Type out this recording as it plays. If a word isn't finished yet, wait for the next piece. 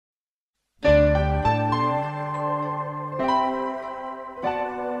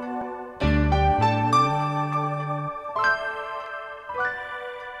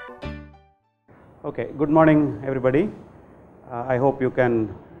Okay, good morning everybody. I hope you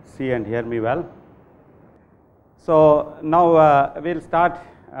can see and hear me well. So now we'll start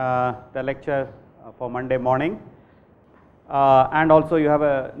the lecture for Monday morning, and also you have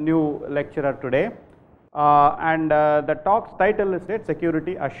a new lecturer today, and the talk's title is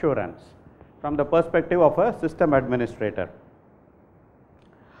Security Assurance from the perspective of a system administrator.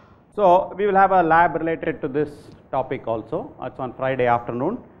 So we will have a lab related to this topic also. It's on Friday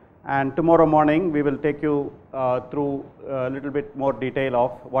afternoon, and tomorrow morning we will take you through a little bit more detail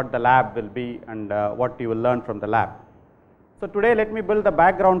of what the lab will be and what you will learn from the lab. So today let me build the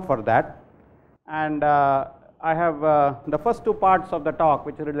background for that, and I have the first two parts of the talk,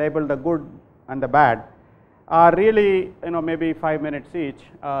 which are labeled the good and the bad, are really maybe 5 minutes each,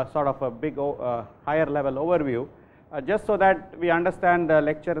 sort of a big higher level overview, just so that we understand the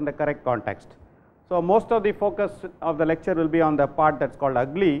lecture in the correct context. So most of the focus of the lecture will be on the part that's called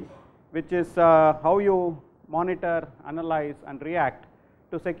ugly, which is how you monitor, analyze and react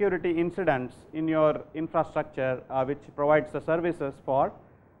to security incidents in your infrastructure, which provides the services for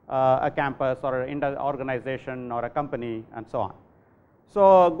a campus or an organization or a company and so on.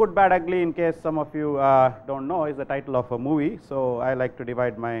 So good, bad, ugly, in case some of you don't know, is the title of a movie. So I like to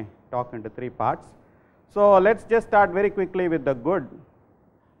divide my talk into 3 parts. So let's just start very quickly with the good.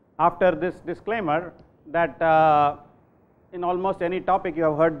 After this disclaimer that in almost any topic you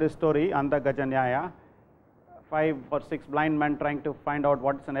have heard this story, Andha Gajanyaya, 5 or 6 blind men trying to find out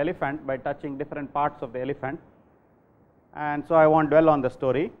what's an elephant by touching different parts of the elephant, and so I won't dwell on the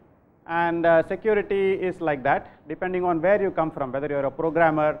story. And security is like that, depending on where you come from, whether you're a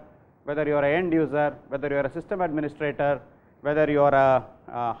programmer, whether you're an end user, whether you're a system administrator, whether you're a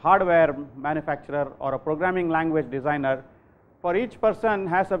hardware manufacturer or a programming language designer. For each person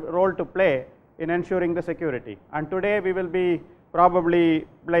has a role to play in ensuring the security, and today we will be probably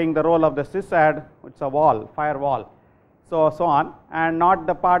playing the role of the Sysad. It's a wall, firewall, so on, and not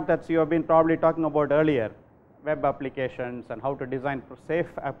the part that you have been probably talking about earlier, web applications and how to design safe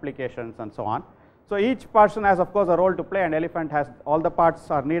applications and so on. So each person has of course a role to play, and elephant has all the parts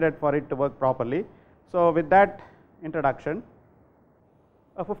are needed for it to work properly. So with that introduction,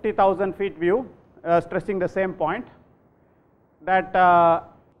 a 50,000 feet view, stressing the same point, that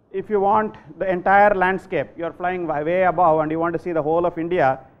if you want the entire landscape, you are flying way above and you want to see the whole of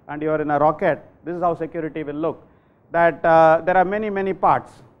India and you are in a rocket, this is how security will look. That there are many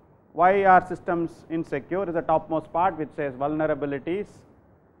parts. Why are systems insecure is the topmost part, which says vulnerabilities.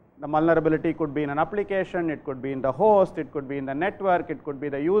 The vulnerability could be in an application, it could be in the host, it could be in the network, it could be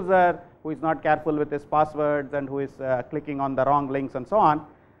the user who is not careful with his passwords and who is clicking on the wrong links and so on.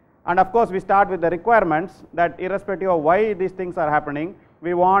 And of course we start with the requirements, that irrespective of why these things are happening,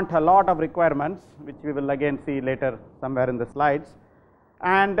 we want a lot of requirements, which we will again see later somewhere in the slides.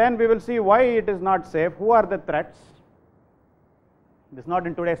 And then we will see why it is not safe, who are the threats. This is not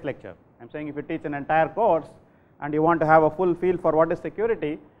in today's lecture. I am saying if you teach an entire course and you want to have a full feel for what is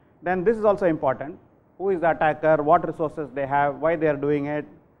security, then this is also important. Who is the attacker, what resources they have, why they are doing it,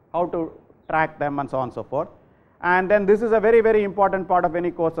 how to track them and so on and so forth. And then this is a very important part of any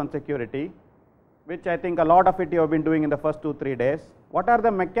course on security, which I think a lot of it you have been doing in the first 2-3 days. What are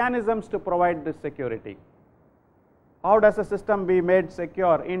the mechanisms to provide this security? How does a system be made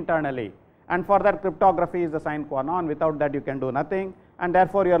secure internally? And for that, cryptography is the sine qua non. Without that you can do nothing, and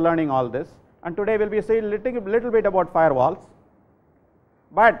therefore you are learning all this. And today we will be seeing little bit about firewalls,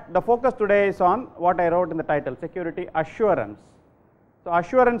 but the focus today is on what I wrote in the title, security assurance. So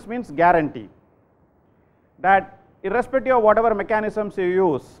assurance means guarantee, that irrespective of whatever mechanisms you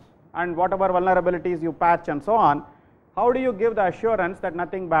use and whatever vulnerabilities you patch and so on, how do you give the assurance that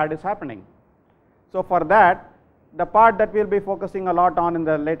nothing bad is happening? So for that, the part that we will be focusing a lot on in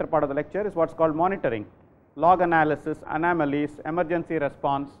the later part of the lecture is what's called monitoring, log analysis, anomalies, emergency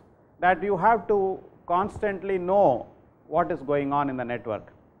response, that you have to constantly know what is going on in the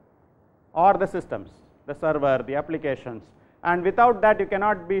network or the systems, the server, the applications, and without that you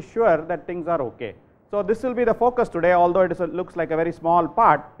cannot be sure that things are okay. So this will be the focus today, although it looks like a very small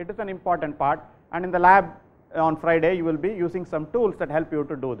part, it is an important part, and in the lab on Friday you will be using some tools that help you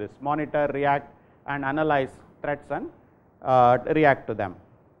to do this, monitor, react and analyze threats and react to them.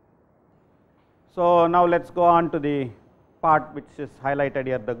 So now let's go on to the part which is highlighted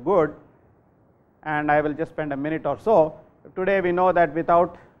here, the good, and I will just spend a minute or so. Today we know that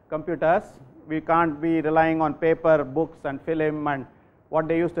without computers we can't be relying on paper, books and film and what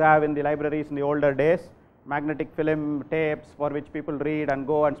they used to have in the libraries in the older days, magnetic film tapes for which people read and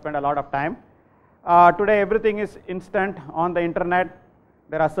go and spend a lot of time. Today everything is instant on the internet.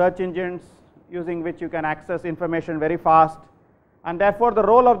 There are search engines using which you can access information very fast, and therefore the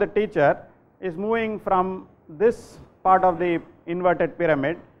role of the teacher is moving from this part of the inverted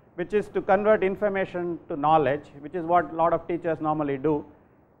pyramid, which is to convert information to knowledge, which is what a lot of teachers normally do.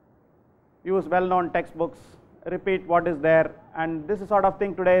 Use well-known textbooks, repeat what is there, and this sort of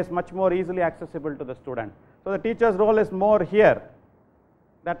thing today is much more easily accessible to the student. So the teacher's role is more here,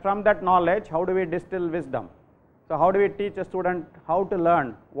 that from that knowledge, how do we distill wisdom? So how do we teach a student how to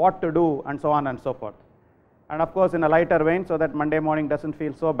learn, what to do, and so on and so forth. And of course in a lighter vein, so that Monday morning doesn't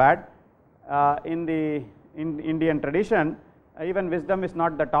feel so bad, in the Indian tradition, even wisdom is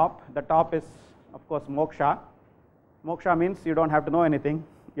not the top. The top is of course moksha. Moksha means you don't have to know anything,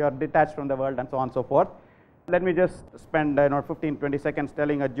 you are detached from the world, and so on and so forth. Let me just spend 15-20 seconds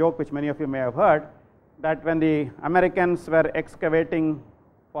telling a joke which many of you may have heard, that when the Americans were excavating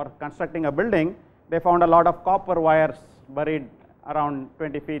for constructing a building, they found a lot of copper wires buried around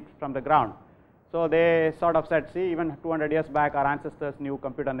 20 feet from the ground. So they sort of said, see, even 200 years back our ancestors knew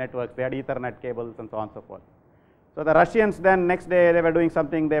computer networks, they had Ethernet cables and so on and so forth. So the Russians then next day they were doing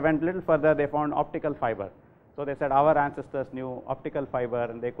something, they went a little further, they found optical fiber. So they said our ancestors knew optical fiber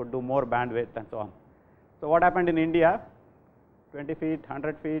and they could do more bandwidth and so on. So what happened in India? 20 feet,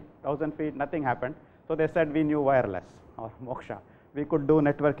 100 feet, 1000 feet, nothing happened. So they said we knew wireless or moksha. We could do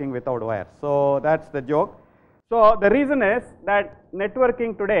networking without wires. So that's the joke. So the reason is that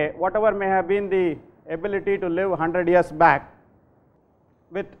networking today, whatever may have been the ability to live 100 years back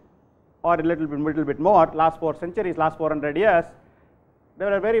with, or a little bit more, last 4 centuries, last 400 years, there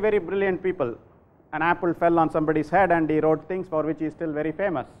were very, very brilliant people. An apple fell on somebody's head and he wrote things for which he is still very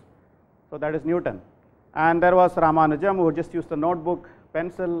famous. So that is Newton. And there was Ramanujam, who just used a notebook,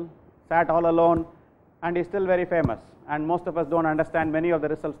 pencil, sat all alone, and he is still very famous. And most of us don't understand many of the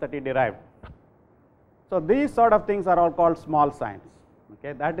results that he derived. So these sort of things are all called small science.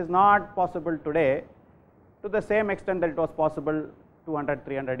 Okay, that is not possible today to the same extent that it was possible 200,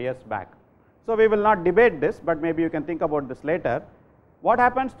 300 years back. So we will not debate this, but maybe you can think about this later. What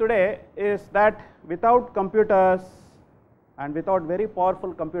happens today is that without computers and without very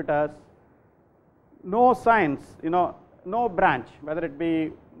powerful computers, no science, no branch, whether it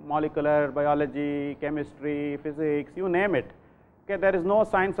be molecular biology, chemistry, physics, you name it. Okay, there is no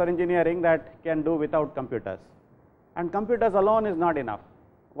science or engineering that can do without computers. And computers alone is not enough.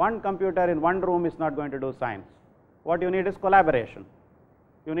 One computer in one room is not going to do science. What you need is collaboration.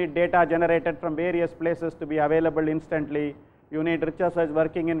 You need data generated from various places to be available instantly. You need researchers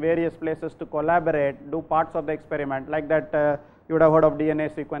working in various places to collaborate, do parts of the experiment, like that you would have heard of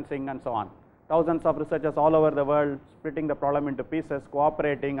DNA sequencing and so on. Thousands of researchers all over the world splitting the problem into pieces,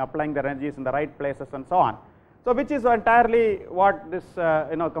 cooperating, applying their energies in the right places and so on. So which is entirely what this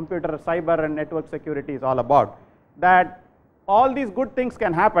computer, cyber and network security is all about. That all these good things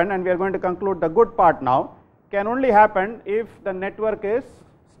can happen, and we are going to conclude the good part now, can only happen if the network is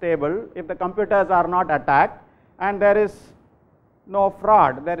stable, if the computers are not attacked, and there is no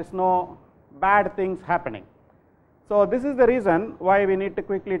fraud, there is no bad things happening. So this is the reason why we need to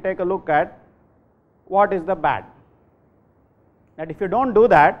quickly take a look at what is the bad. That if you don't do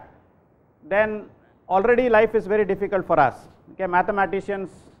that, then already life is very difficult for us. Okay, mathematicians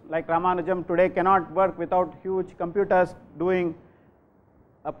like Ramanujam today cannot work without huge computers doing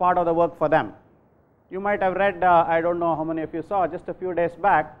a part of the work for them. You might have read, I don't know how many of you saw, just a few days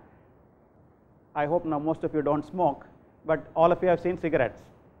back, I hope now most of you don't smoke, but all of you have seen cigarettes.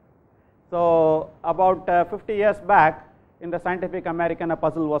 So about 50 years back, in the Scientific American, a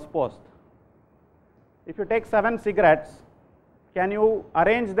puzzle was posed. If you take 7 cigarettes, can you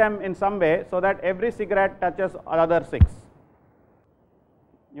arrange them in some way so that every cigarette touches another 6?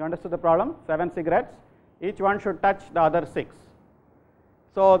 You understood the problem? 7 cigarettes, each one should touch the other 6.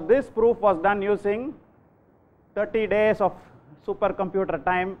 So this proof was done using 30 days of supercomputer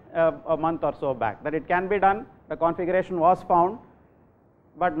time a month or so back. That it can be done, the configuration was found,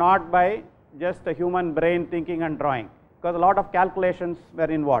 but not by just a human brain thinking and drawing, because a lot of calculations were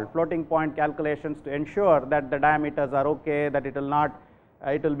involved, floating point calculations to ensure that the diameters are okay, that it will not,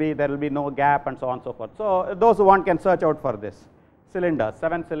 there will be no gap and so on and so forth. So those who want can search out for this. Cylinders,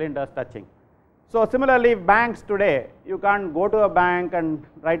 7 cylinders touching. So similarly, banks today, you can't go to a bank and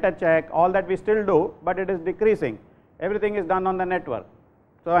write a check, all that we still do, but it is decreasing. Everything is done on the network.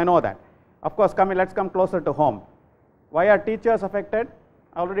 So I know that. Of course, let's come closer to home. Why are teachers affected?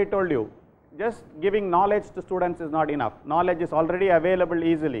 I already told you. Just giving knowledge to students is not enough. Knowledge is already available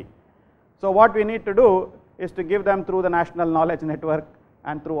easily. So what we need to do is to give them through the National Knowledge Network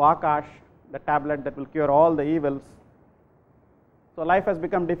and through Akash, the tablet that will cure all the evils. So life has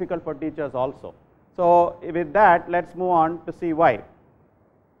become difficult for teachers also. So with that, let's move on to see why.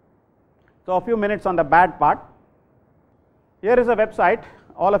 So a few minutes on the bad part. Here is a website.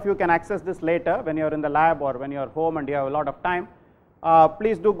 all of you can access this later when you are in the lab or when you are home and you have a lot of time.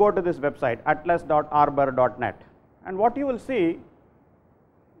 Please do go to this website, atlas.arbor.net. And what you will see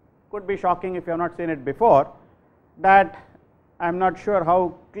could be shocking if you have not seen it before, that I am not sure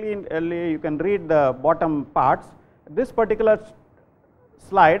how cleanly you can read the bottom parts. This particular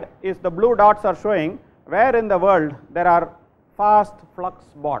slide is the blue dots are showing where in the world there are fast flux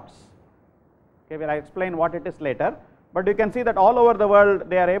bots. Okay, well, I explain what it is later, but you can see that all over the world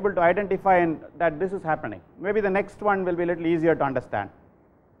they are able to identify that this is happening. Maybe the next one will be a little easier to understand.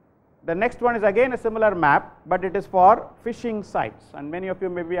 The next one is again a similar map, but it is for phishing sites, and many of you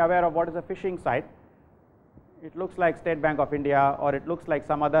may be aware of what is a phishing site. It looks like State Bank of India, or it looks like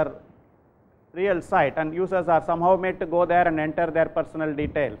some other real site, and users are somehow made to go there and enter their personal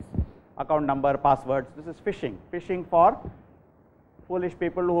details, account number, passwords. This is phishing. Phishing for foolish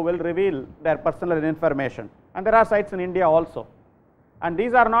people who will reveal their personal information. And there are sites in India also. And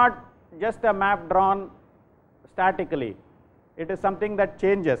these are not just a map drawn statically. It is something that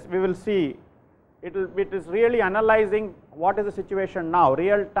changes. We will see. It is really analyzing what is the situation now,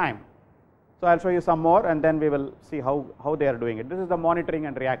 real time. So I'll show you some more, and then we will see how they are doing it. This is the monitoring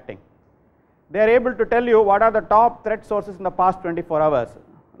and reacting. They are able to tell you what are the top threat sources in the past 24 hours.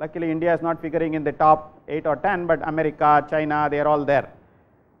 Luckily, India is not figuring in the top 8 or 10, but America, China, they are all there.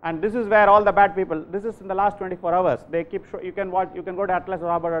 And this is where all the bad people, this is in the last 24 hours. They keep you can go to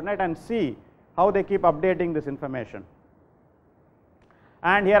atlas.arbor.net and see how they keep updating this information.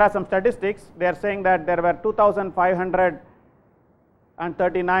 And here are some statistics. They are saying that there were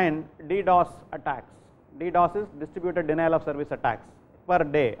 2,539 DDoS attacks. DDoS is distributed denial of service attacks per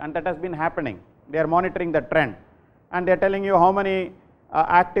day, and that has been happening. They are monitoring the trend, and they are telling you how many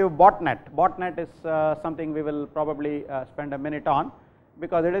active botnet. Botnet is something we will probably spend a minute on,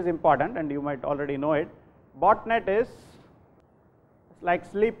 because it is important and you might already know it. Botnet is like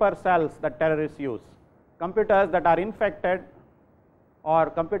sleeper cells that terrorists use. Computers that are infected,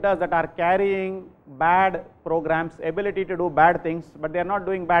 or computers that are carrying bad programs, ability to do bad things, but they are not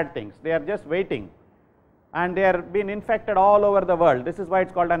doing bad things. They are just waiting, and they are being infected all over the world. This is why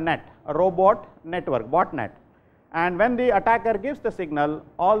it's called a net, a robot network, botnet. And when the attacker gives the signal,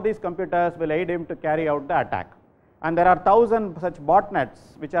 all these computers will aid him to carry out the attack. And there are 1,000 such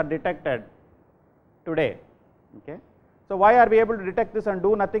botnets which are detected today. Okay. So why are we able to detect this and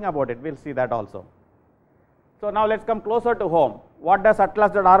do nothing about it? We'll see that also. So now let's come closer to home. What does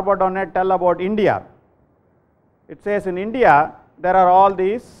atlas.arbor.net tell about India? It says in India there are all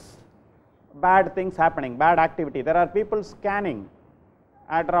these bad things happening, bad activity. There are people scanning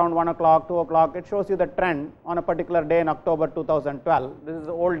at around 1 o'clock, 2 o'clock. It shows you the trend on a particular day in October 2012. This is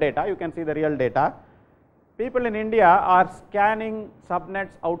old data. You can see the real data. People in India are scanning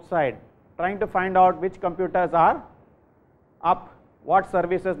subnets outside, trying to find out which computers are up, what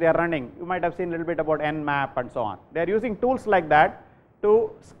services they are running. You might have seen a little bit about Nmap and so on. They are using tools like that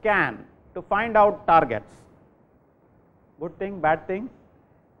to scan, to find out targets. Good thing, bad thing?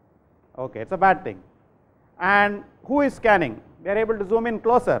 Okay, it's a bad thing. And who is scanning? They are able to zoom in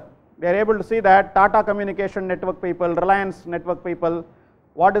closer. They are able to see that Tata Communication Network people, Reliance Network people,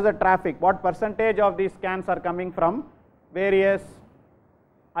 what is the traffic, what percentage of these scans are coming from various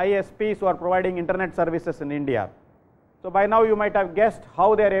ISPs who are providing internet services in India. So by now you might have guessed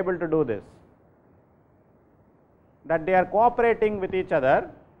how they are able to do this. That they are cooperating with each other,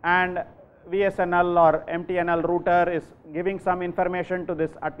 and VSNL or MTNL router is giving some information to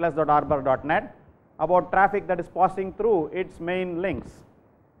this atlas.arbor.net about traffic that is passing through its main links.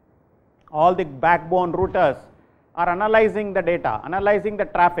 All the backbone routers are analyzing the data, analyzing the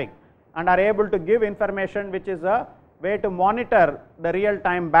traffic, and are able to give information which is a way to monitor the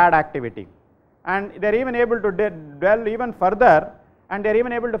real-time bad activity. And they are even able to delve even further, and they are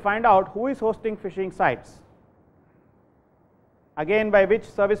even able to find out who is hosting phishing sites, again by which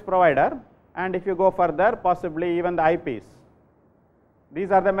service provider, and if you go further, possibly even the IPs.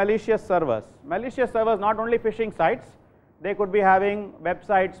 These are the malicious servers. Malicious servers, not only phishing sites, they could be having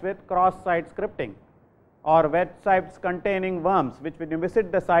websites with cross-site scripting, or websites containing worms, which when you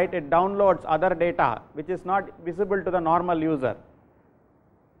visit the site, it downloads other data which is not visible to the normal user,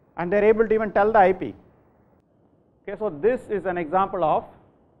 and they are able to even tell the IP. Okay, so this is an example of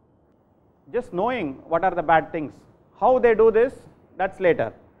just knowing what are the bad things. How they do this, that's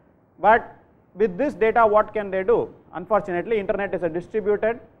later. But with this data, what can they do? Unfortunately, internet is a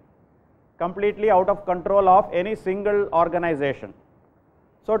distributed, completely out of control of any single organization.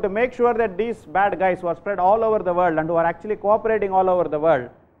 So to make sure that these bad guys who are spread all over the world and who are actually cooperating all over the world,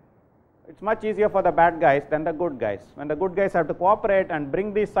 it's much easier for the bad guys than the good guys. When the good guys have to cooperate and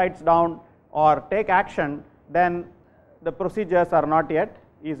bring these sites down or take action, then the procedures are not yet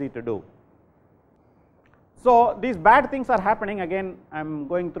easy to do. So these bad things are happening. Again, I am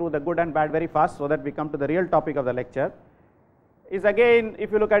going through the good and bad very fast so that we come to the real topic of the lecture. Is again,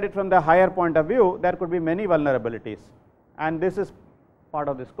 if you look at it from the higher point of view, there could be many vulnerabilities, and this is part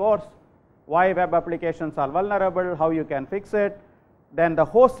of this course. Why web applications are vulnerable, how you can fix it. Then the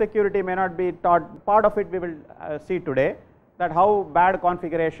host security may not be taught, part of it we will see today, that how bad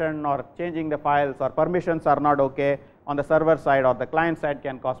configuration or changing the files or permissions are not okay on the server side or the client side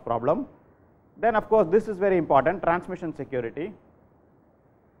can cause problem. Then of course this is very important, transmission security.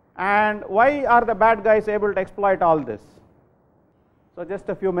 And why are the bad guys able to exploit all this? So just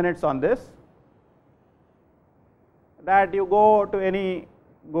a few minutes on this, that you go to any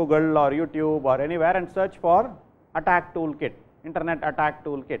Google or YouTube or anywhere and search for attack toolkit, internet attack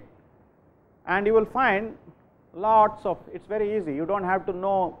toolkit, and you will find lots of, it's very easy, you don't have to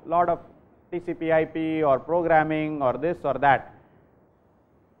know lot of TCP IP or programming or this or that.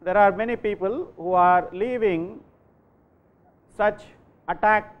 There are many people who are leaving such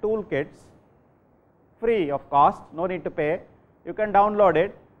attack toolkits free of cost, no need to pay. You can download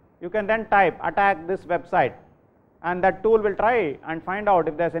it, you can then type attack this website, and that tool will try and find out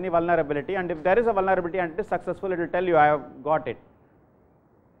if there is any vulnerability, and if there is a vulnerability and it is successful, it will tell you I have got it.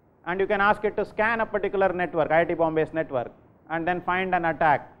 And you can ask it to scan a particular network, IIT Bombay's network, and then find an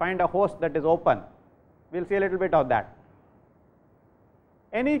attack, find a host that is open. We will see a little bit of that.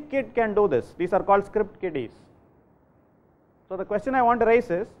 Any kid can do this, these are called script kiddies. So the question I want to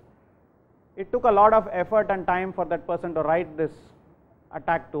raise is, it took a lot of effort and time for that person to write this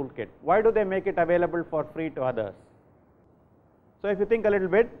attack toolkit. Why do they make it available for free to others? So if you think a little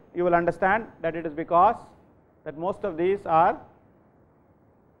bit, you will understand that it is because that most of these are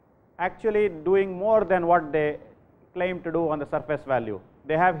actually doing more than what they claim to do on the surface value.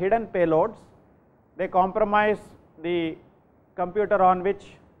 They have hidden payloads, they compromise the computer on which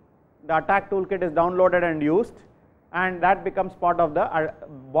the attack toolkit is downloaded and used, and that becomes part of the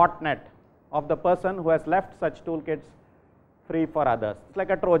botnet of the person who has left such toolkits free for others. It's like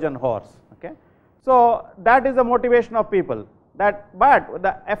a Trojan horse. Okay? So that is the motivation of people. That, but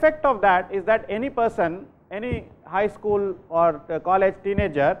the effect of that is that any person, any high school or college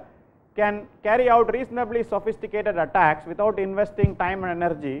teenager can carry out reasonably sophisticated attacks without investing time and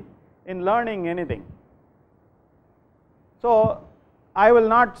energy in learning anything. So I will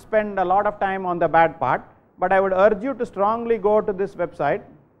not spend a lot of time on the bad part, but I would urge you to strongly go to this website,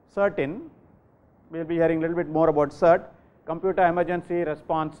 CERT-in. We will be hearing a little bit more about CERT, Computer Emergency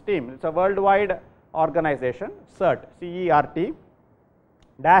Response Team. It's a worldwide organization, CERT, C-E-R-T.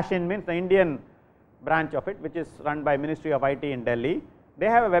 -in means the Indian branch of it, which is run by Ministry of IT in Delhi. They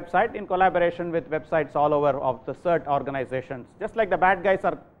have a website in collaboration with websites all over of the CERT organizations. Just like the bad guys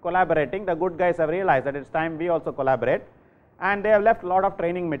are collaborating, the good guys have realized that it's time we also collaborate, and they have left a lot of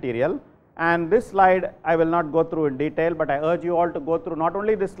training material. And this slide I will not go through in detail, but I urge you all to go through not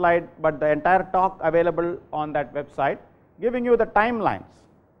only this slide, but the entire talk available on that website, giving you the timelines.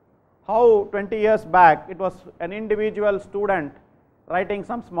 How 20 years back it was an individual student writing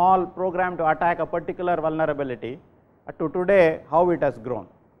some small program to attack a particular vulnerability, to today how it has grown.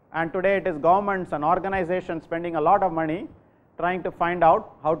 And today it is governments and organizations spending a lot of money trying to find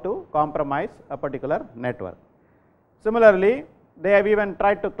out how to compromise a particular network. Similarly, they have even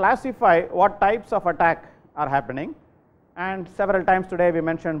tried to classify what types of attack are happening, and several times today we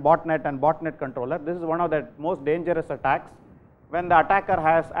mentioned botnet and botnet controller. This is one of the most dangerous attacks, when the attacker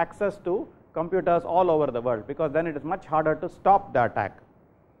has access to computers all over the world, because then it is much harder to stop the attack.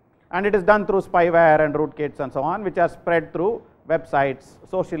 And it is done through spyware and rootkits and so on, which are spread through websites,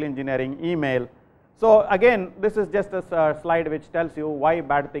 social engineering, email. So again, this is just a slide which tells you why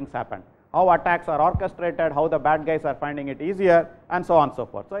bad things happen, how attacks are orchestrated, how the bad guys are finding it easier, and so on and so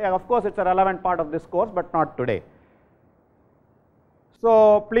forth. So yeah, of course it's a relevant part of this course, but not today.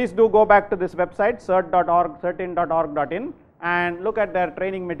 So please do go back to this website, cert.org, and look at their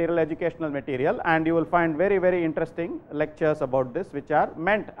training material, educational material, and you will find very, very interesting lectures about this, which are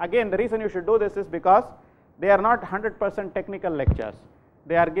meant, again, the reason you should do this is because they are not 100% technical lectures.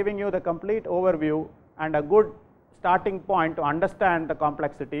 They are giving you the complete overview and a good starting point to understand the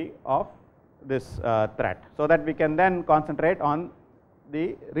complexity of this threat, so that we can then concentrate on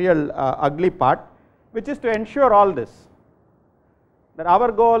the real ugly part, which is to ensure all this, that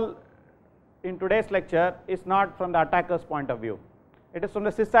our goal in today's lecture is not from the attacker's point of view, it is from the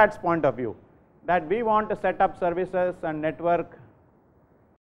Sysad's point of view, that we want to set up services and network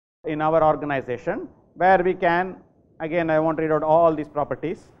in our organization where we can, again I won't read out all these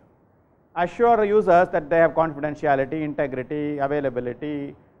properties, assure users that they have confidentiality, integrity,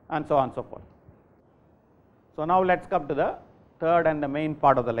 availability, and so on and so forth. So now let's come to the third and the main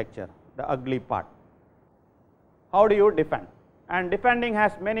part of the lecture, the ugly part. How do you defend? And defending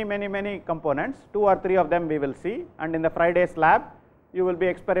has many components, 2 or 3 of them we will see, and in the Friday's lab you will be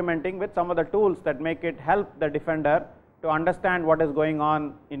experimenting with some of the tools that make it help the defender to understand what is going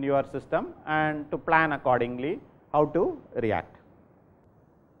on in your system and to plan accordingly how to react.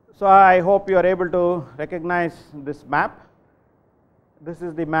 So, I hope you are able to recognize this map. This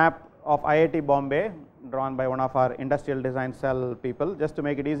is the map of IIT Bombay drawn by one of our industrial design cell people, just to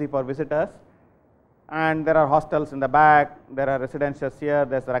make it easy for visitors. And there are hostels in the back, there are residences here,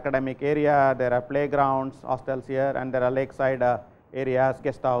 there is an academic area, there are playgrounds, hostels here, and there are lakeside areas,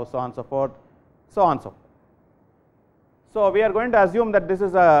 guest house, so on and so forth, so on and so forth. So, we are going to assume that this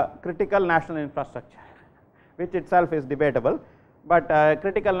is a critical national infrastructure, which itself is debatable, but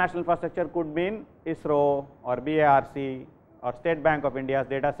critical national infrastructure could mean ISRO or BARC or State Bank of India's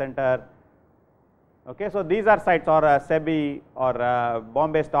data center. Okay, so, these are sites, or SEBI or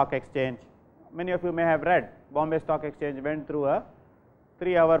Bombay Stock Exchange. Many of you may have read Bombay Stock Exchange went through a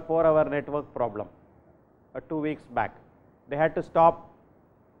 3-hour, 4-hour network problem 2 weeks back. They had to stop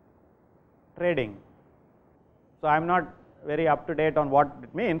trading. So, I am not very up to date on what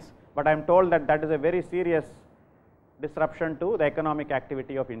it means, but I am told that that is a very serious disruption to the economic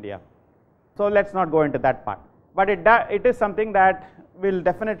activity of India. So, let us not go into that part, but it is something that will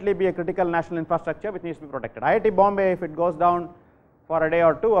definitely be a critical national infrastructure which needs to be protected. IIT Bombay, if it goes down for a day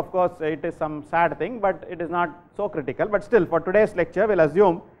or two, of course, it is some sad thing, but it is not so critical. But still, for today's lecture, we will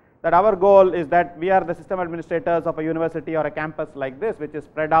assume that our goal is that we are the system administrators of a university or a campus like this, which is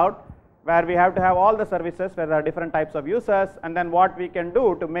spread out, where we have to have all the services, where there are different types of users, and then what we can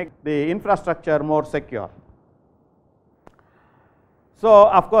do to make the infrastructure more secure. So,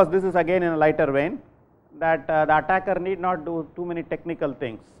 of course, this is again in a lighter vein, that the attacker need not do too many technical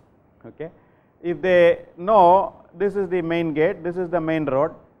things. Okay. If they know this is the main gate, this is the main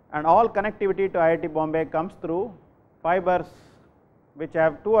road, and all connectivity to IIT Bombay comes through fibers which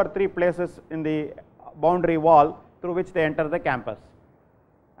have 2 or 3 places in the boundary wall through which they enter the campus.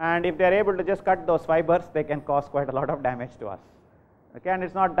 And if they are able to just cut those fibers, they can cause quite a lot of damage to us. Okay, and it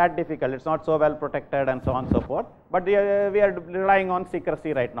is not that difficult, it is not so well protected and so on and so forth, but we are relying on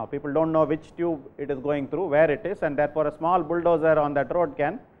secrecy right now. People do not know which tube it is going through, where it is, and therefore a small bulldozer on that road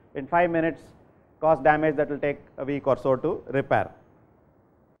can in 5 minutes cause damage that will take a week or so to repair.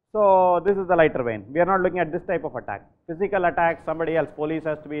 So, this is the lighter vein. We are not looking at this type of attack. Physical attack, somebody else, police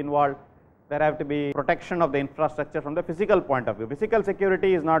has to be involved. There have to be protection of the infrastructure from the physical point of view. Physical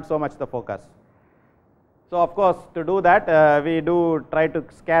security is not so much the focus. So, of course, to do that, we do try to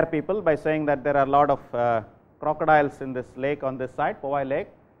scare people by saying that there are a lot of crocodiles in this lake on this side, Powai Lake.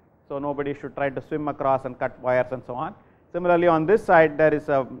 So, nobody should try to swim across and cut wires and so on. Similarly, on this side there is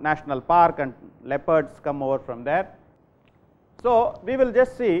a national park and leopards come over from there. So, we will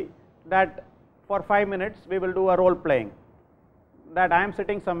just see that for 5 minutes we will do a role playing, that I am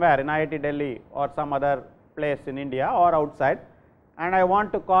sitting somewhere in IIT Delhi or some other place in India or outside, and I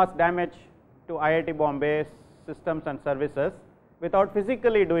want to cause damage to IIT Bombay's systems and services without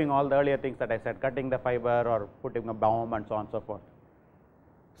physically doing all the earlier things that I said, cutting the fiber or putting a bomb and so on and so forth.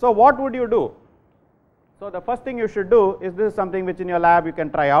 So, what would you do? So, the first thing you should do is, this is something which in your lab you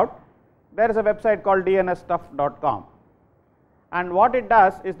can try out. There is a website called dnsstuff.com, and what it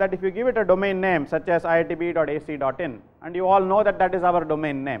does is that if you give it a domain name such as iitb.ac.in, and you all know that that is our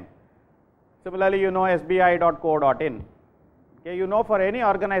domain name. Similarly, you know sbi.co.in. Okay, you know for any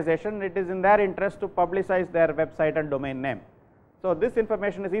organization it is in their interest to publicize their website and domain name. So, this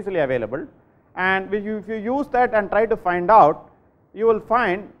information is easily available, and if you use that and try to find out, you will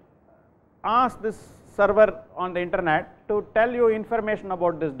find, ask this server on the internet to tell you information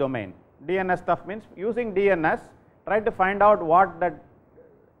about this domain. DNS stuff means using DNS, try to find out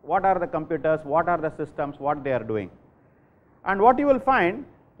what are the computers, what are the systems, what they are doing. And what you will find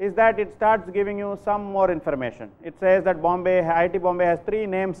is that it starts giving you some more information. It says that IIT Bombay has 3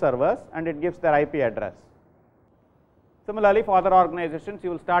 name servers and it gives their IP address. Similarly, for other organizations,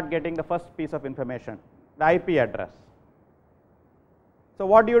 you will start getting the first piece of information, the IP address. So,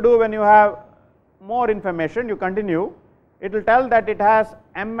 what do you do when you have more information? You continue. It will tell that it has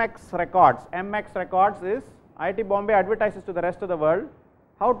MX records. MX records is IIT Bombay advertises to the rest of the world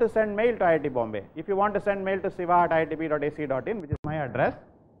how to send mail to IIT Bombay. If you want to send mail to siva@iitb.ac.in, which is my address,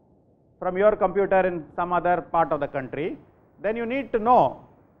 from your computer in some other part of the country, then you need to know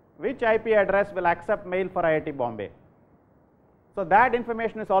which IP address will accept mail for IIT Bombay. So, that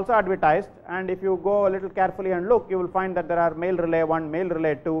information is also advertised, and if you go a little carefully and look, you will find that there are mail relay 1, mail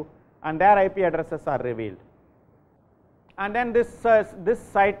relay 2, and their IP addresses are revealed. And then this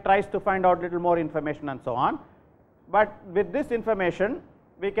site tries to find out little more information and so on. but with this information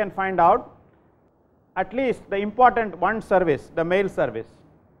we can find out at least the important one service, the mail service.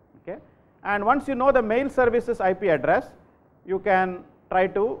 Okay. And once you know the mail service's IP address, you can try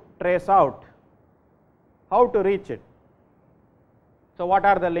to trace out how to reach it. So, what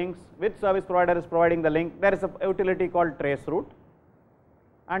are the links, which service provider is providing the link? There is a utility called traceroute,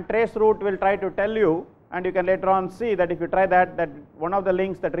 and traceroute will try to tell you, and you can later on see that if you try that one of the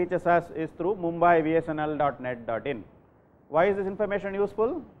links that reaches us is through mumbai.vsnl.net.in. Why is this information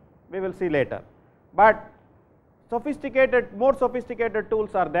useful? We will see later. But more sophisticated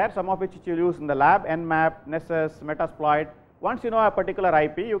tools are there, some of which you will use in the lab, Nmap, Nessus, Metasploit. Once you know a particular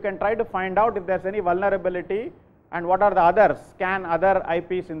IP, you can try to find out if there is any vulnerability and what are the others, scan other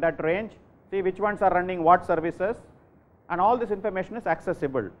IPs in that range, see which ones are running what services, and all this information is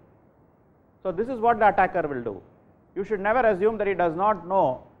accessible. So, this is what the attacker will do. You should never assume that he does not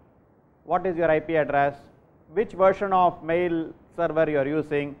know what is your IP address, which version of mail server you are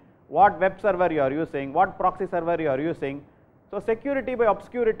using, what web server you are using, what proxy server you are using. So, security by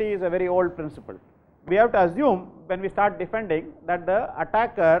obscurity is a very old principle. We have to assume when we start defending that the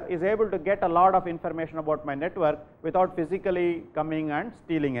attacker is able to get a lot of information about my network without physically coming and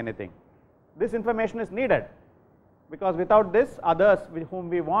stealing anything. This information is needed, because without this, others with whom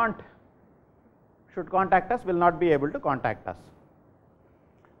we want should contact us will not be able to contact us.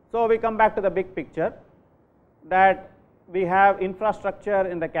 So, we come back to the big picture, that we have infrastructure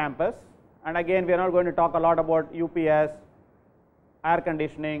in the campus, and again we are not going to talk a lot about UPS, air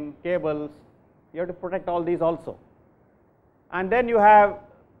conditioning, cables. You have to protect all these also. And then you have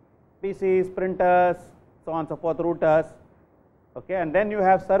PCs, printers, so on and so forth, routers, okay. And then you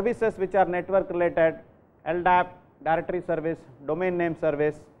have services which are network related, LDAP, directory service, domain name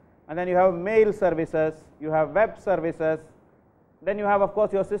service, and then you have mail services, you have web services, then you have of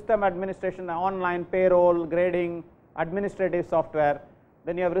course your system administration, the online payroll, grading, administrative software,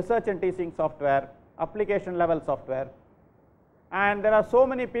 then you have research and teaching software, application level software, and there are so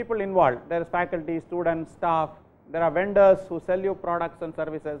many people involved. There is faculty, students, staff, there are vendors who sell you products and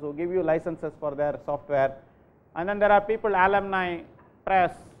services, who give you licenses for their software, and then there are people, alumni,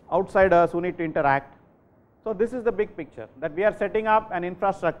 press, outsiders who need to interact. So, this is the big picture, that we are setting up an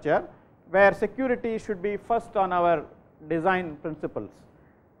infrastructure where security should be first on our design principles,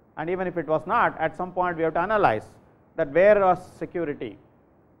 and even if it was not, at some point we have to analyze that where was security,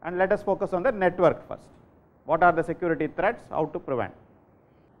 and let us focus on the network first. What are the security threats, how to prevent.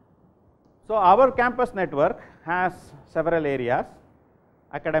 So, our campus network has several areas,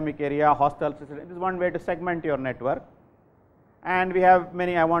 academic area, hostels, this is one way to segment your network, and we have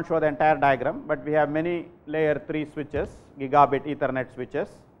many, I won't show the entire diagram, but we have many layer 3 switches, gigabit Ethernet switches.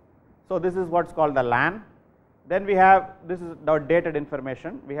 So, this is what is called the LAN. Then we have, this is the dated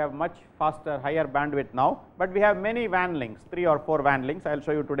information, we have much faster, higher bandwidth now, but we have many WAN links, 3 or 4 WAN links. I will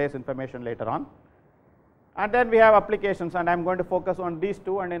show you today's information later on. And then we have applications, and I am going to focus on these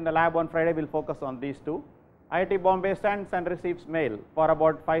two, and in the lab on Friday we will focus on these two. IIT Bombay sends and receives mail for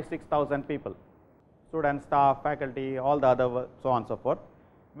about 5,000–6,000 people, students, staff, faculty, all the other, so on and so forth.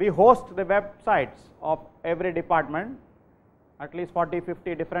 We host the websites of every department, at least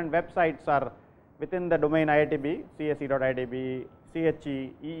 40–50 different websites are within the domain IITB, CSE.IITB,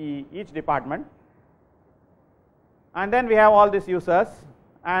 CHE, EE, each department. And then we have all these users,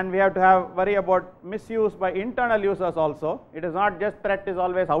 and we have to worry about misuse by internal users also. It is not just threat is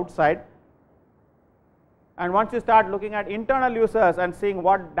always outside. And once you start looking at internal users and seeing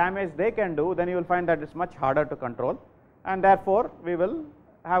what damage they can do, then you will find that it is much harder to control, and therefore we will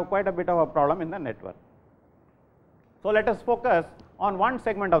have quite a bit of a problem in the network. So, let us focus on one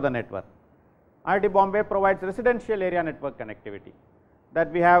segment of the network. IIT Bombay provides residential area network connectivity,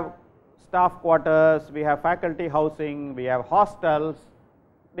 that we have staff quarters, we have faculty housing, we have hostels,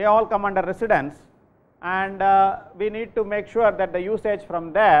 they all come under residence, and we need to make sure that the usage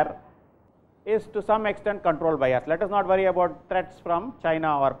from there is to some extent controlled by us. Let us not worry about threats from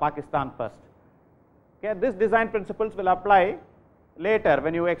China or Pakistan first. Okay, this design principles will apply later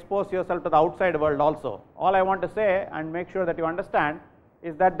when you expose yourself to the outside world also. All I want to say and make sure that you understand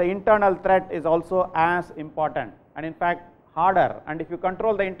is that the internal threat is also as important, and in fact harder, and if you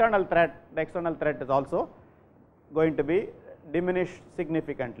control the internal threat, the external threat is also going to be diminished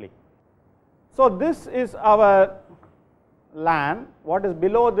significantly. So, this is our LAN. What is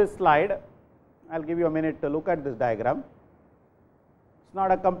below this slide, I will give you a minute to look at this diagram. It is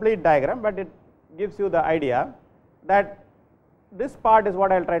not a complete diagram, but it gives you the idea that this part is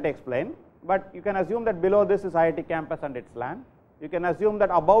what I will try to explain, but you can assume that below this is IIT campus and its LAN. You can assume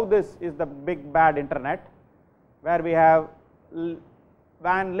that above this is the big bad internet, where we have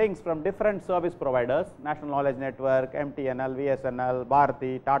WAN links from different service providers, National Knowledge Network, MTNL, VSNL,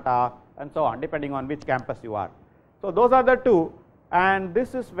 Bharti, Tata, and so on, depending on which campus you are. So those are the two, and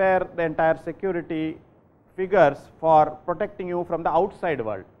this is where the entire security figures for protecting you from the outside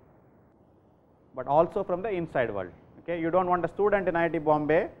world, but also from the inside world. Okay, you don't want a student in IIT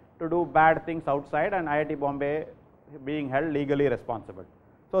Bombay to do bad things outside and IIT Bombay being held legally responsible.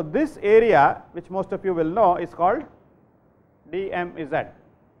 So this area, which most of you will know, is called DMZ.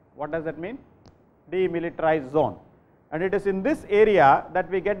 What does that mean? Demilitarized zone. And it is in this area that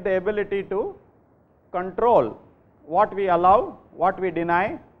we get the ability to control what we allow, what we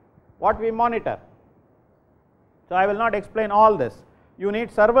deny, what we monitor. So I will not explain all this. You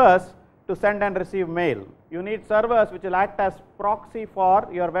need servers to send and receive mail. You need servers which will act as proxy for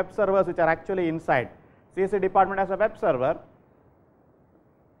your web servers which are actually inside. CSE department has a web server,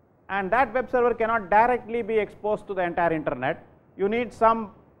 and that web server cannot directly be exposed to the entire internet. You need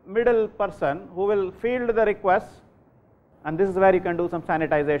some middle person who will field the requests, and this is where you can do some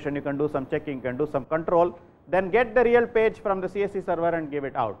sanitization, you can do some checking, you can do some control, then get the real page from the CSE server and give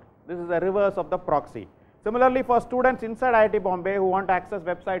it out. This is the reverse of the proxy. Similarly, for students inside IIT Bombay who want to access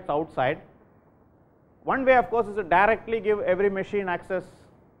websites outside, one way of course is to directly give every machine access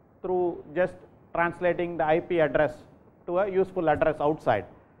through just translating the IP address to a useful address outside,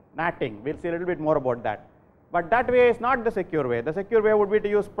 NATing. We will see a little bit more about that. But that way is not the secure way. The secure way would be to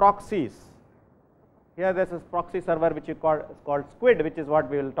use proxies. Here there is this proxy server which is called Squid, which is what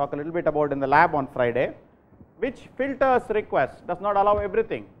we will talk a little bit about in the lab on Friday, which filters requests, does not allow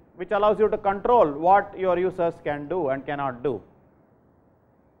everything, which allows you to control what your users can do and cannot do.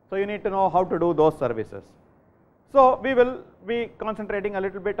 So you need to know how to do those services. So we will be concentrating a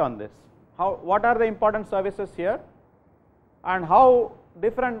little bit on this. What are the important services here, and how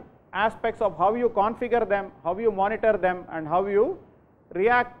different aspects of how you configure them, how you monitor them, and how you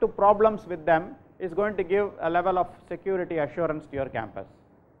react to problems with them is going to give a level of security assurance to your campus.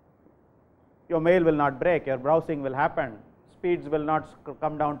 Your mail will not break, your browsing will happen, speeds will not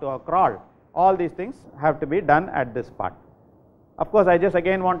come down to a crawl. All these things have to be done at this part. Of course, I just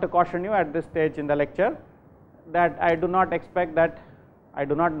again want to caution you at this stage in the lecture that I do not expect that,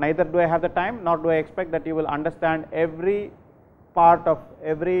 neither do I have the time, nor do I expect that you will understand every part of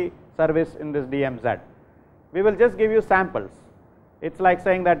every service in this DMZ. We will just give you samples. It's like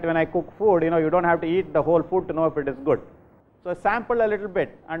saying that when I cook food, you don't have to eat the whole food to know if it is good. So sample a little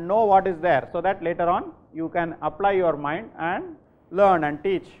bit and know what is there, so that later on you can apply your mind and learn and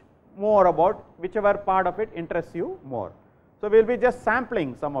teach more about whichever part of it interests you more. So we will be just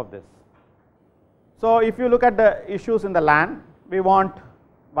sampling some of this. So if you look at the issues in the LAN, we want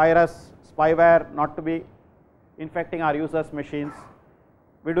virus, spyware not to be infecting our users' machines.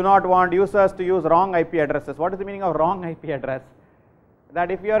 We do not want users to use wrong IP addresses. What is the meaning of wrong IP address?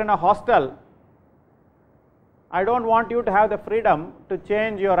 That if you are in a hostel, I don't want you to have the freedom to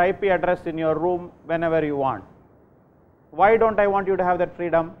change your IP address in your room whenever you want. Why don't I want you to have that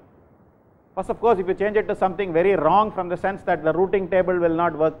freedom? First, of course, if you change it to something very wrong from the sense that the routing table will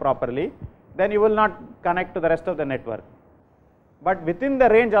not work properly, then you will not connect to the rest of the network. But within the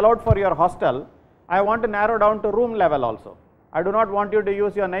range allowed for your hostel, I want to narrow down to room level also. I do not want you to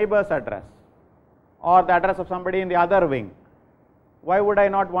use your neighbor's address or the address of somebody in the other wing. Why would I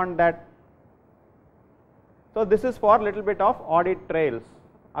not want that? So this is for little bit of audit trails,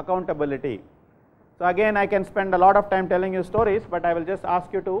 accountability. So again, I can spend a lot of time telling you stories, but I will just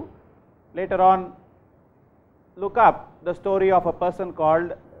ask you to later on look up the story of a person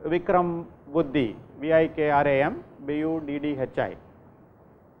called Vikram Buddhi, Vikram Buddhi.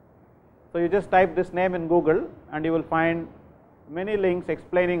 So you just type this name in Google and you will find many links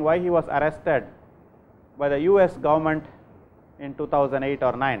explaining why he was arrested by the US government in 2008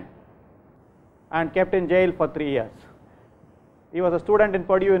 or 9 and kept in jail for 3 years. He was a student in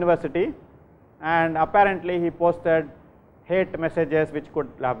Purdue University, and apparently he posted hate messages which could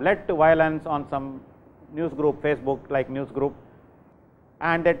have led to violence on some news group, Facebook like news group,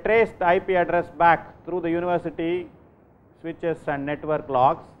 and they traced the IP address back through the university switches and network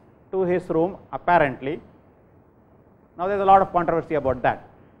logs to his room apparently. Now there is a lot of controversy about that.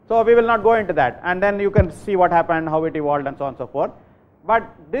 So we will not go into that, and then you can see what happened, how it evolved and so on and so forth. But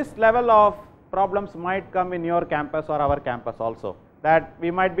this level of problems might come in your campus or our campus also, that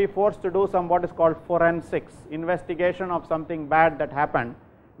we might be forced to do some what is called forensics, investigation of something bad that happened,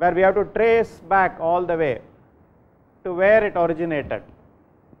 where we have to trace back all the way to where it originated.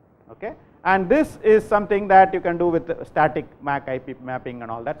 Okay? And this is something that you can do with static MAC IP mapping and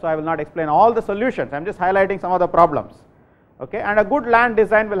all that. So I will not explain all the solutions, I am just highlighting some of the problems. Okay? And a good LAN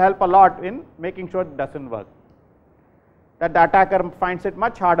design will help a lot in making sure it doesn't work. that the attacker finds it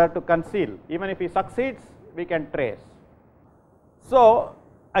much harder to conceal. Even if he succeeds, we can trace. So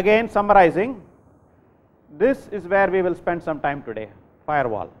again, summarizing, this is where we will spend some time today,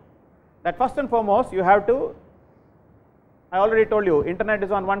 firewall. That first and foremost, you have to, I already told you, internet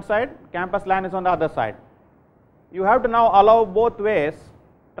is on one side, campus LAN is on the other side. You have to now allow both ways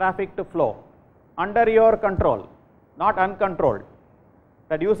traffic to flow under your control, not uncontrolled.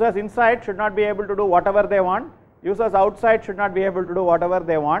 That users inside should not be able to do whatever they want, users outside should not be able to do whatever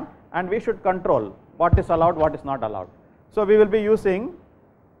they want, and we should control what is allowed, what is not allowed. So we will be using,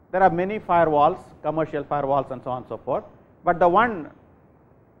 there are many firewalls, commercial firewalls and so on and so forth, but the one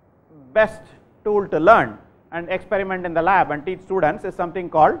best tool to learn and experiment in the lab and teach students is something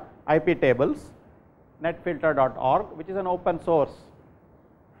called IP tables, netfilter.org, which is an open source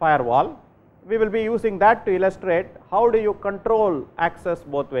firewall. We will be using that to illustrate how do you control access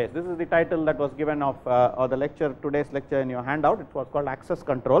both ways. This is the title that was given of the lecture, today's lecture in your handout. It was called access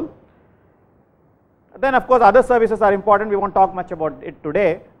control. Then of course other services are important, we won't talk much about it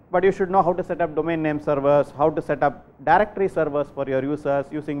today, but you should know how to set up domain name servers, how to set up directory servers for your users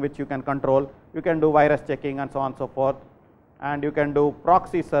using which you can control. You can do virus checking and so on and so forth, and you can do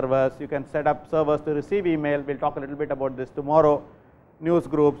proxy servers, you can set up servers to receive email. We'll talk a little bit about this tomorrow. News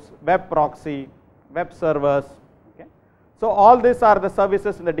groups, web proxy, web servers. Okay. So all these are the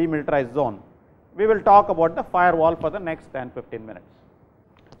services in the demilitarized zone. We will talk about the firewall for the next 10-15 minutes.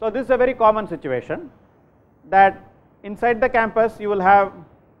 So this is a very common situation that inside the campus you will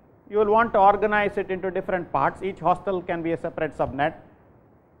want to organize it into different parts. Each hostel can be a separate subnet.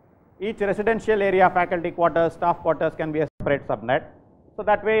 Each residential area, faculty quarters, staff quarters can be a separate subnet. So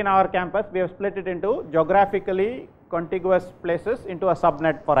that way in our campus we have split it into geographically contiguous places into a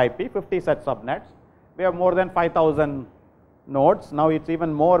subnet for IP, 50 such subnets. We have more than 5,000 nodes. Now it's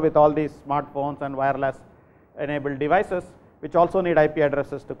even more with all these smartphones and wireless enabled devices which also need IP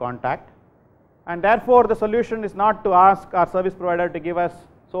addresses to contact. And therefore the solution is not to ask our service provider to give us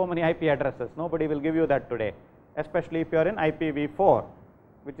so many IP addresses. Nobody will give you that today, especially if you are in IPv4,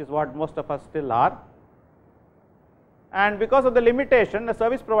 which is what most of us still are. And because of the limitation, the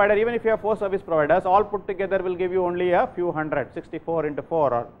service provider, even if you have 4 service providers, all put together will give you only a few hundred, 64 into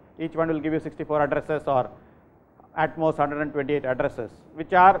 4, or each one will give you 64 addresses or at most 128 addresses,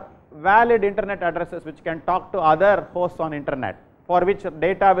 which are valid internet addresses which can talk to other hosts on internet, for which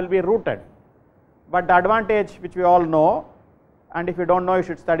data will be routed. But the advantage which we all know, and if you don't know you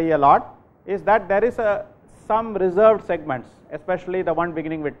should study a lot, is that there is some reserved segments, especially the one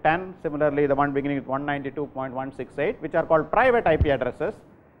beginning with 10, similarly the one beginning with 192.168, which are called private IP addresses,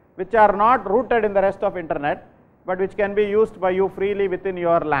 which are not routed in the rest of internet, but which can be used by you freely within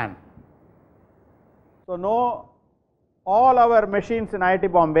your LAN. So know all our machines in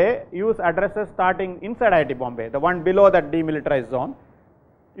IIT Bombay use addresses starting inside IIT Bombay, the one below that demilitarized zone,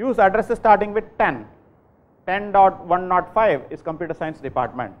 use addresses starting with 10. 10.105 is computer science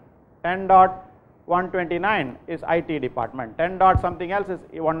department, 10.129 is IT department, 10. something else is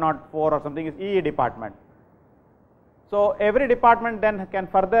 104 or something is EE department. So every department then can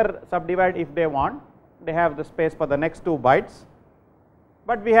further subdivide if they want. They have the space for the next 2 bytes,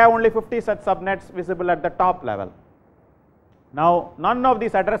 but we have only 50 such subnets visible at the top level. Now none of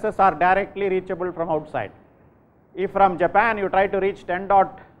these addresses are directly reachable from outside. If from Japan you try to reach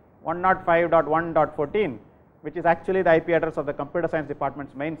 10.105.1.14, which is actually the IP address of the computer science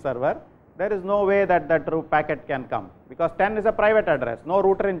department's main server, there is no way that that packet can come, because 10 is a private address. No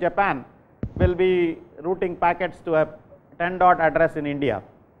router in Japan will be routing packets to a 10. address in India.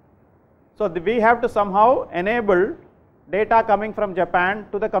 So we have to somehow enable data coming from Japan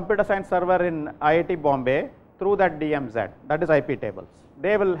to the computer science server in IIT Bombay through that DMZ, that is IP tables.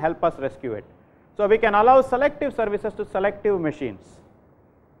 They will help us rescue it. So we can allow selective services to selective machines.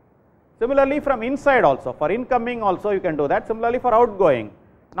 Similarly from inside also, for incoming also you can do that. Similarly for outgoing,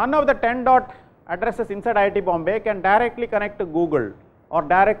 none of the 10. addresses inside IIT Bombay can directly connect to Google or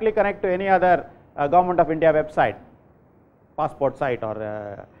directly connect to any other Government of India website, passport site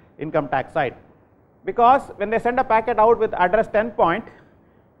or income tax site, because when they send a packet out with address 10 point,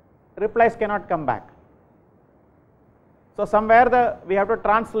 replies cannot come back. So somewhere we have to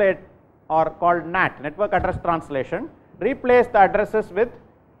translate, or called NAT, network address translation, replace the addresses with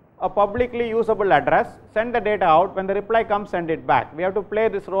a publicly usable address, send the data out, when the reply comes send it back. We have to play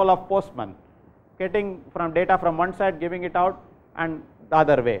this role of postman, getting from data from one side, giving it out, and the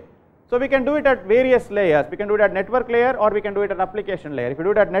other way. So we can do it at various layers. We can do it at network layer or we can do it at application layer. If you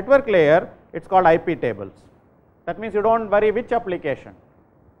do it at network layer, it's called IP tables. That means you don't worry which application.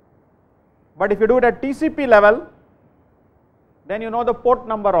 But if you do it at TCP level, then you know the port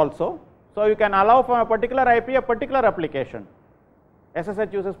number also. So you can allow from a particular IP a particular application.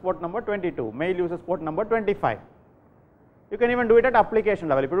 SSH uses port number 22, mail uses port number 25. You can even do it at application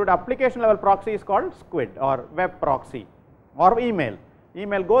level. If you do it at application level, proxy is called squid or web proxy or email.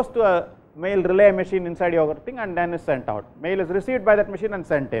 Email goes to a mail relay machine inside your thing and then is sent out. Mail is received by that machine and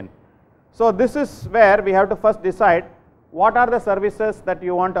sent in. So this is where we have to first decide what are the services that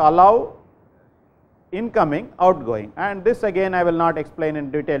you want to allow incoming, outgoing, and this again I will not explain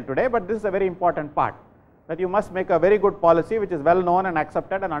in detail today, but this is a very important part, that you must make a very good policy which is well known and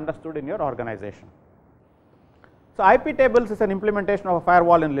accepted and understood in your organization. So IP tables is an implementation of a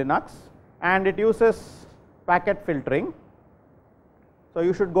firewall in Linux, and it uses packet filtering. So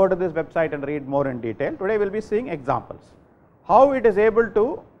you should go to this website and read more in detail. Today we will be seeing examples, how it is able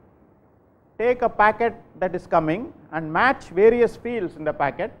to take a packet that is coming and match various fields in the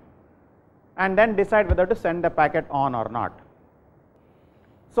packet and then decide whether to send the packet on or not.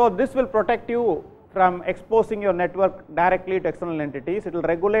 So this will protect you from exposing your network directly to external entities. It will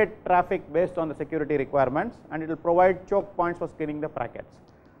regulate traffic based on the security requirements, and it will provide choke points for skinning the packets.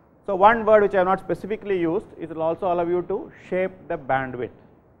 So one word which I have not specifically used is it will also allow you to shape the bandwidth,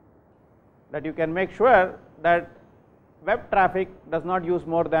 that you can make sure that web traffic does not use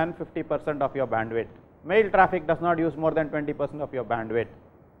more than 50% of your bandwidth, mail traffic does not use more than 20% of your bandwidth.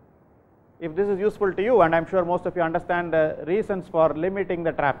 If this is useful to you, and I am sure most of you understand the reasons for limiting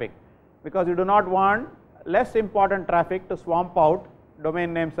the traffic, because you do not want less important traffic to swamp out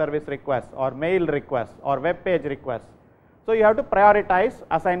domain name service requests or mail requests or web page requests. So you have to prioritize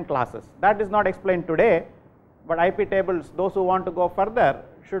assigned classes. That is not explained today, but IP tables, those who want to go further,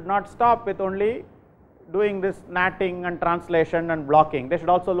 should not stop with only doing this natting and translation and blocking. They should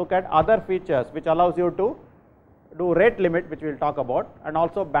also look at other features which allows you to do rate limit, which we will talk about, and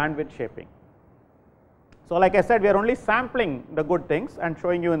also bandwidth shaping. So like I said, we are only sampling the good things and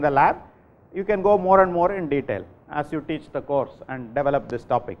showing you in the lab. You can go more and more in detail as you teach the course and develop this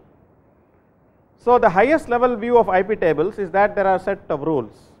topic. So the highest level view of IP tables is that there are a set of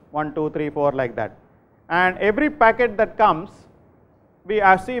rules, 1, 2, 3, 4 like that, and every packet that comes, we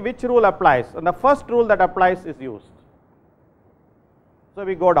see which rule applies, and the first rule that applies is used. So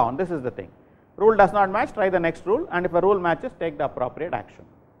we go down, this is the thing. Rule does not match, try the next rule, and if a rule matches, take the appropriate action.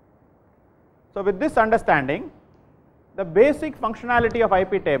 So with this understanding, the basic functionality of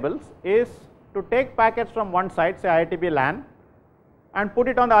IP tables is to take packets from one side, say IITB LAN, and put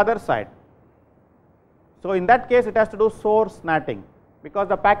it on the other side. So in that case, it has to do source natting, because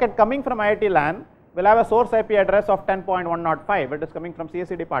the packet coming from IIT LAN will have a source IP address of 10.105, it is coming from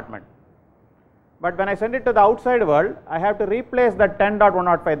CSE department. But when I send it to the outside world, I have to replace that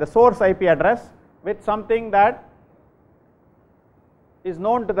 10.105, the source IP address, with something that is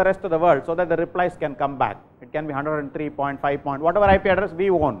known to the rest of the world, so that the replies can come back. It can be 103.5. Whatever IP address we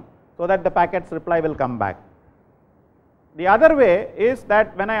own, so that the packet's reply will come back. The other way is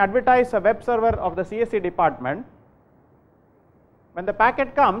that when I advertise a web server of the CSE department, when the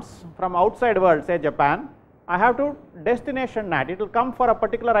packet comes from outside world, say Japan, I have to destination NAT. It will come for a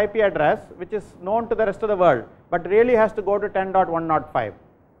particular IP address which is known to the rest of the world, but really has to go to 10.105.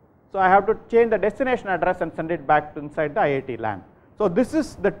 So I have to change the destination address and send it back to inside the IIT LAN. So this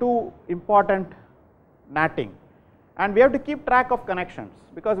is the two important natting, and we have to keep track of connections,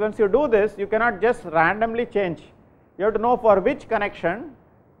 because once you do this, you cannot just randomly change. You have to know for which connection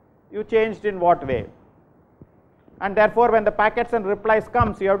you changed in what way, and therefore when the packets and replies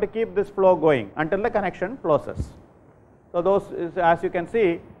comes, you have to keep this flow going until the connection closes. So those is, as you can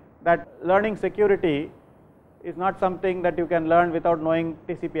see, that learning security is not something that you can learn without knowing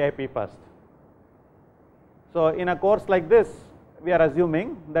TCP/IP first. So in a course like this, we are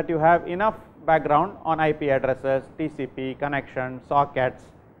assuming that you have enough background on IP addresses, TCP, connections, sockets,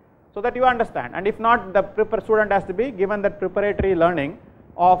 so that you understand. And if not, the student has to be given that preparatory learning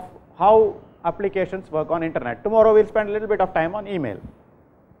of how applications work on internet. Tomorrow we will spend a little bit of time on email.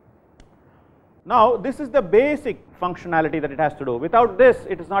 Now this is the basic functionality that it has to do. Without this,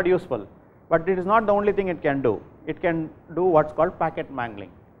 it is not useful, but it is not the only thing it can do. It can do what's called packet mangling.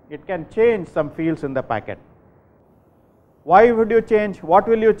 It can change some fields in the packet. Why would you change? What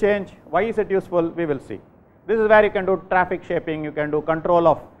will you change? Why is it useful? We will see. This is where you can do traffic shaping, you can do control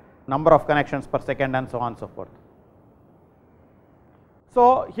of number of connections per second, and so on and so forth.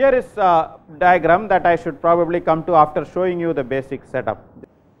 So here is a diagram that I should probably come to after showing you the basic setup.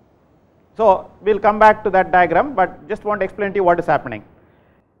 So we will come back to that diagram, but just want to explain to you what is happening.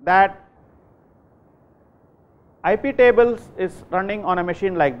 That IP tables is running on a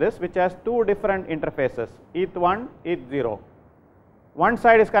machine like this, which has two different interfaces, ETH1, ETH0. One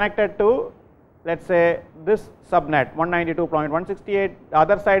side is connected to let us say this subnet 192.168, the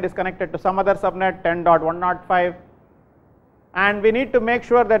other side is connected to some other subnet 10.105, and we need to make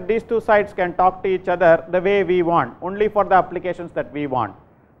sure that these two sides can talk to each other the way we want, only for the applications that we want.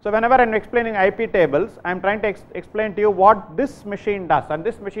 So whenever I am explaining IP tables, I am trying to explain to you what this machine does, and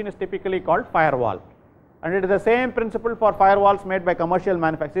this machine is typically called firewall, and it is the same principle for firewalls made by commercial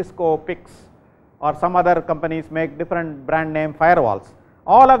manufacturers, Cisco, Pix, or some other companies make different brand name firewalls.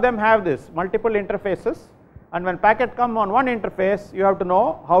 All of them have this multiple interfaces, and when packet come on one interface, you have to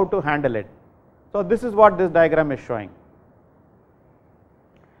know how to handle it. So this is what this diagram is showing.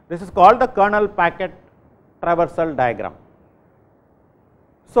 This is called the Kernel Packet Traversal Diagram.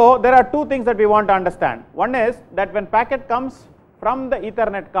 So there are two things that we want to understand. One is that when packet comes from the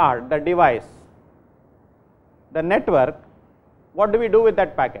Ethernet card, the device, the network, what do we do with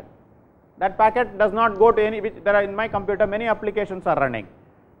that packet? That packet does not go to any, there are in my computer many applications are running.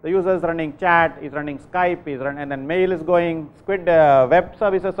 The user is running chat, is running Skype, and then mail is going, Squid web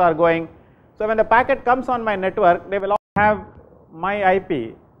services are going. So when the packet comes on my network, they will all have my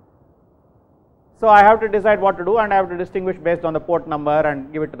IP. So I have to decide what to do, and I have to distinguish based on the port number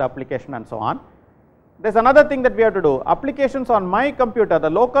and give it to the application and so on. There is another thing that we have to do. Applications on my computer, the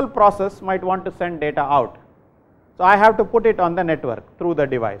local process might want to send data out. So I have to put it on the network through the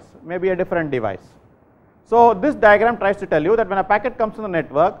device, maybe a different device. So this diagram tries to tell you that when a packet comes to the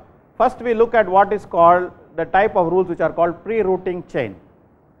network, first we look at what is called the type of rules which are called pre-routing chain.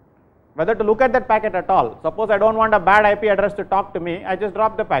 Whether to look at that packet at all. Suppose I don't want a bad IP address to talk to me, I just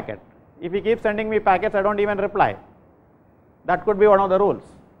drop the packet. If he keeps sending me packets, I don't even reply. That could be one of the rules.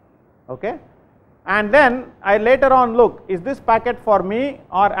 Okay? And then I later on look, is this packet for me,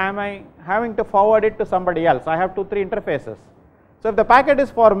 or am I having to forward it to somebody else? I have 2-3 interfaces. So if the packet is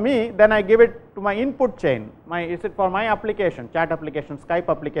for me, then I give it to my input chain. Is it for my application, chat application, Skype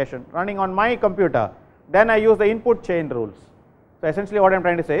application running on my computer? Then I use the input chain rules. So essentially what I am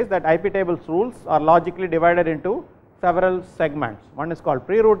trying to say is that IP tables rules are logically divided into several segments. One is called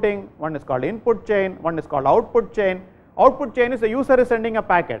pre-routing, one is called input chain, one is called output chain. Output chain is the user is sending a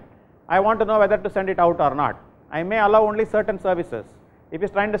packet. I want to know whether to send it out or not. I may allow only certain services. If he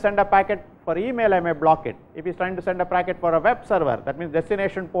is trying to send a packet for email, I may block it. If he is trying to send a packet for a web server, that means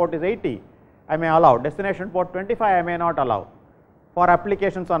destination port is 80, I may allow. Destination port 25, I may not allow for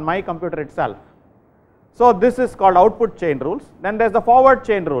applications on my computer itself. So this is called output chain rules. Then there is the forward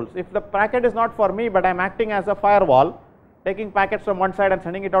chain rules. If the packet is not for me, but I am acting as a firewall, taking packets from one side and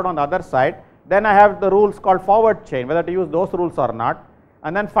sending it out on the other side, then I have the rules called forward chain, whether to use those rules or not.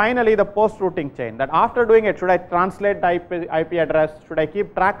 And then finally the post routing chain, that after doing it, should I translate the IP address, should I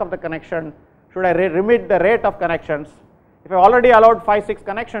keep track of the connection, should I remit the rate of connections? If I already allowed 5-6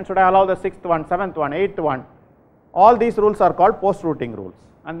 connections, should I allow the 6th one, 7th one, 8th one? All these rules are called post routing rules,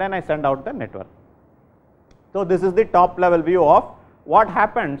 and then I send out the network. So this is the top level view of what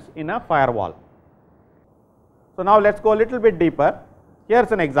happens in a firewall. So now let us go a little bit deeper. Here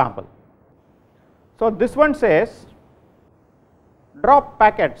is an example. So this one says drop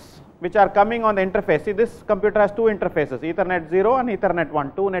packets which are coming on the interface. See, this computer has two interfaces, Ethernet 0 and Ethernet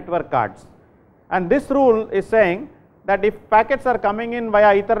 1, two network cards. And this rule is saying that if packets are coming in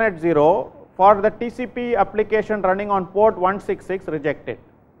via Ethernet 0 for the TCP application running on port 166, reject it.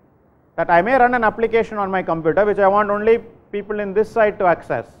 That I may run an application on my computer which I want only people in this side to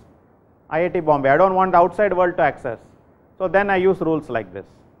access, IIT Bombay, I don't want the outside world to access. So then I use rules like this,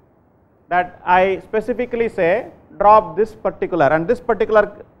 that I specifically say drop this particular, and this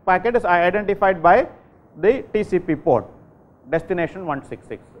particular packet is identified by the TCP port, destination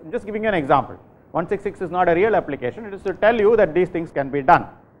 166. I'm just giving you an example. 166 is not a real application, it is to tell you that these things can be done.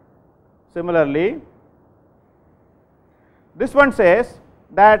 Similarly, this one says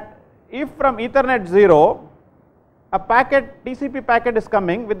that if from Ethernet 0 a packet, TCP packet is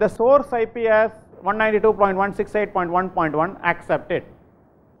coming with the source IP as 192.168.1.1, accept it.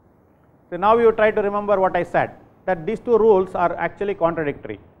 So now you try to remember what I said, that these two rules are actually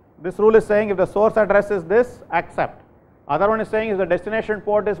contradictory. This rule is saying if the source address is this, accept. Other one is saying if the destination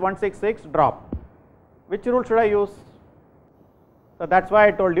port is 166, drop. Which rule should I use? So that is why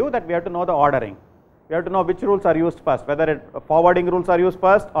I told you that we have to know the ordering. We have to know which rules are used first, whether forwarding rules are used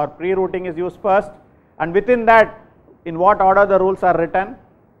first or pre-routing is used first, and within that in what order the rules are written.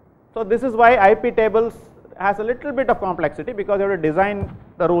 So this is why IP tables has a little bit of complexity, because you have to design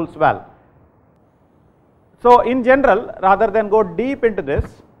the rules well. So in general, rather than go deep into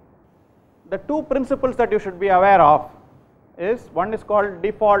this, the two principles that you should be aware of is, one is called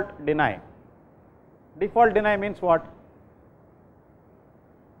default deny. Default deny means what?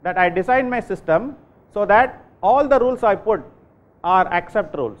 That I design my system so that all the rules I put are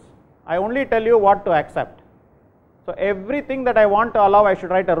accept rules. I only tell you what to accept. So everything that I want to allow, I should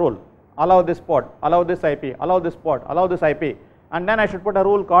write a rule. Allow this port, allow this IP, allow this port, allow this IP, and then I should put a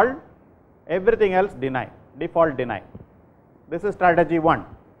rule called everything else deny, default deny. This is strategy 1.